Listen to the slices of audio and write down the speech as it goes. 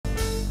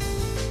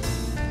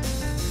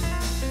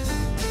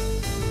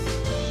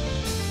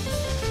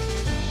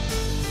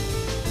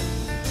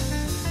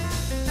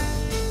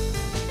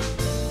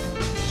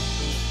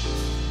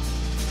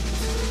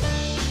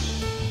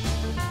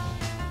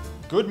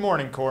Good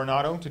morning,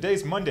 Coronado.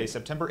 Today's Monday,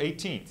 September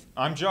 18th.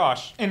 I'm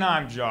Josh. And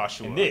I'm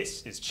Joshua. And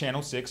this is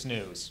Channel 6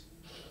 News.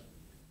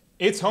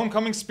 It's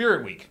Homecoming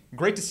Spirit Week.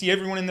 Great to see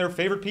everyone in their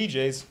favorite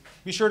PJs.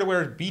 Be sure to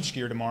wear beach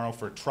gear tomorrow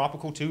for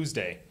Tropical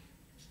Tuesday.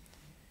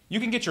 You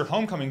can get your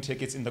homecoming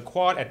tickets in the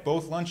quad at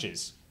both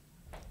lunches.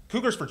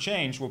 Cougars for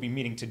Change will be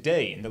meeting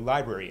today in the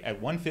library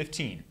at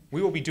 1:15.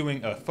 We will be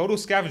doing a photo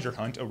scavenger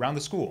hunt around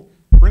the school.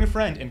 Bring a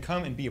friend and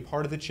come and be a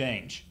part of the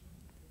change.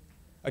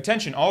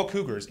 Attention all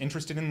Cougars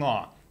interested in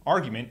law,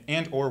 argument,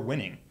 and or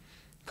winning.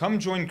 Come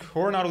join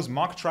Coronado's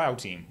mock trial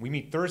team. We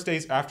meet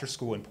Thursdays after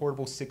school in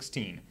Portable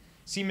 16.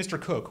 See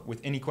Mr. Cook with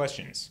any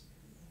questions.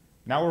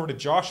 Now over to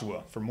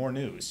Joshua for more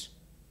news.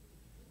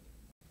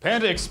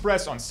 Panda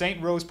Express on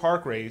St. Rose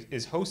Parkway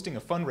is hosting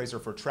a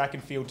fundraiser for track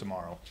and field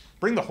tomorrow.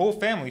 Bring the whole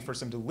family for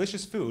some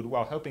delicious food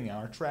while helping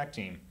our track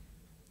team.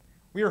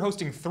 We are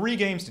hosting 3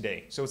 games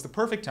today, so it's the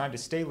perfect time to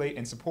stay late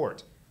and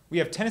support. We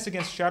have tennis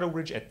against Shadow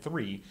Ridge at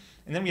 3,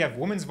 and then we have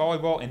women's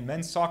volleyball and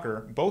men's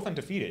soccer, both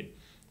undefeated.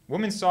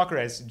 Women's soccer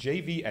has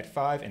JV at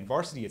 5 and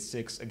varsity at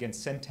 6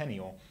 against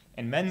Centennial,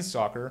 and men's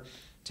soccer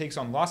takes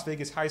on Las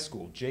Vegas High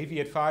School, JV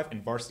at 5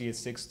 and varsity at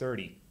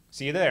 6:30.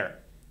 See you there.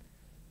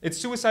 It's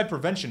Suicide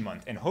Prevention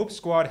Month, and Hope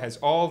Squad has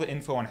all the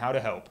info on how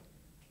to help.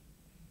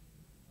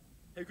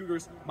 Hey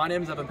Cougars, my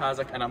name is Evan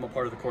Pazek and I'm a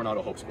part of the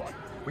Coronado Hope Squad.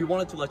 We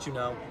wanted to let you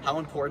know how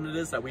important it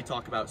is that we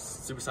talk about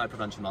Suicide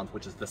Prevention Month,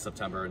 which is this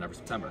September and every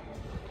September.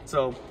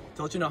 So,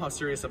 to let you know how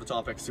serious of a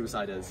topic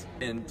suicide is,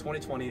 in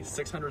 2020,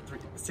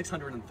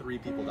 603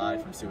 people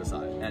died from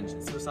suicide, and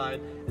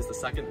suicide is the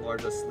second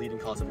largest leading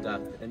cause of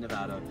death in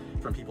Nevada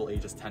from people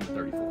ages 10 to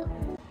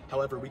 34.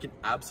 However, we can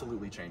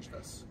absolutely change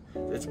this.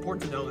 It's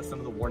important to know that some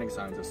of the warning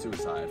signs of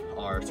suicide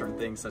are certain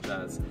things such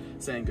as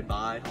saying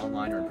goodbye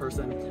online or in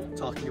person,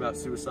 talking about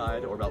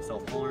suicide or about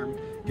self-harm,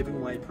 giving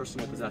away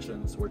personal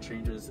possessions, or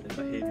changes in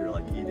behavior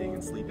like eating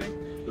and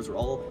sleeping. Those are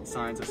all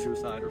signs of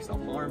suicide or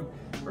self-harm,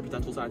 or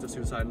potential signs of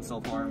suicide and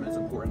self-harm, and it's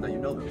important that you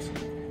know those.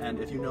 And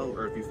if you know,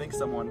 or if you think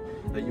someone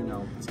that you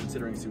know is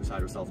considering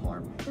suicide or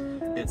self-harm,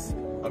 it's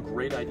a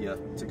great idea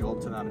to go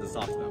up to them and to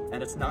talk to them.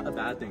 And it's not a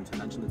bad thing to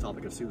mention the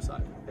topic of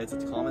suicide. It's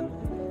a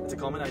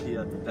common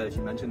idea that if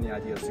you mention the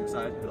idea of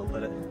suicide, it'll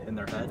put it in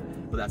their head,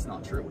 but that's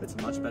not true. It's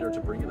much better to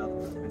bring it up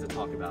and to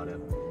talk about it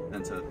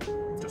than to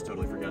just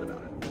totally forget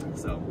about it.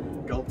 So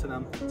go up to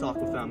them, talk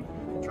with them,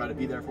 try to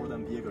be there for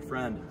them, be a good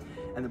friend.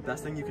 And the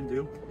best thing you can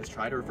do is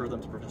try to refer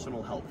them to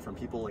professional help from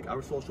people like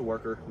our social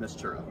worker, Miss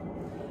Chura,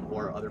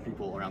 or other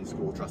people around the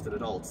school, trusted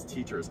adults,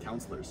 teachers,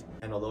 counselors.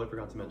 And although I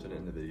forgot to mention it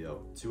in the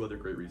video, 2 other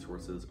great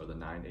resources are the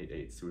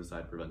 988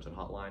 Suicide Prevention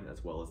Hotline,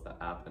 as well as the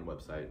app and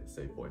website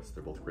Safe Voice.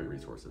 They're both great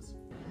resources.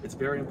 It's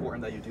very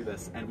important that you do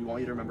this, and we want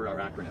you to remember our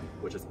acronym,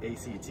 which is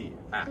ACT,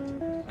 ACT,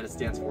 and it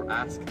stands for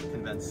Ask,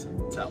 Convince,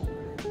 Tell.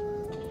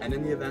 And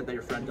in the event that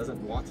your friend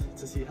doesn't want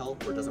to see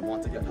help or doesn't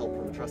want to get help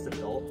from a trusted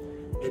adult,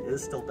 it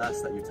is still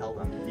best that you tell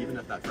them, even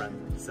if that friend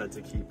said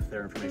to keep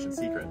their information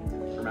secret.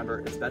 Remember,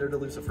 it's better to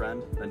lose a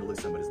friend than to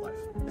lose somebody's life.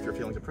 If you're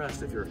feeling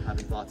depressed, if you're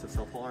having thoughts of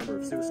self-harm or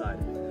of suicide,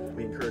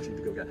 we encourage you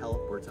to go get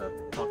help or to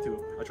talk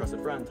to a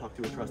trusted friend, talk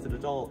to a trusted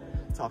adult,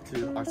 talk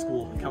to our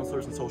school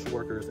counselors and social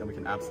workers, and we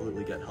can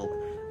absolutely get help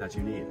that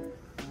you need.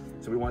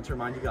 So we want to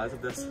remind you guys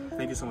of this.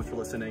 Thank you so much for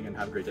listening, and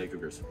have a great day,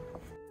 Cougars.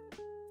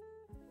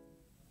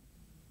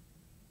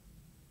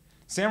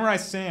 Samurai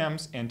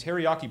Sam's and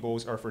teriyaki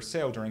bowls are for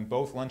sale during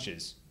both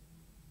lunches.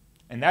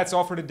 And that's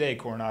all for today,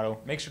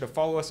 Coronado. Make sure to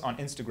follow us on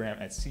Instagram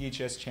at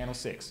CHS Channel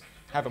 6.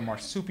 Have a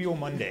marsupial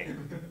Monday.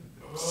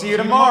 See you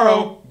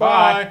tomorrow.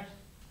 Bye.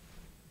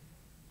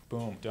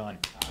 Boom, done.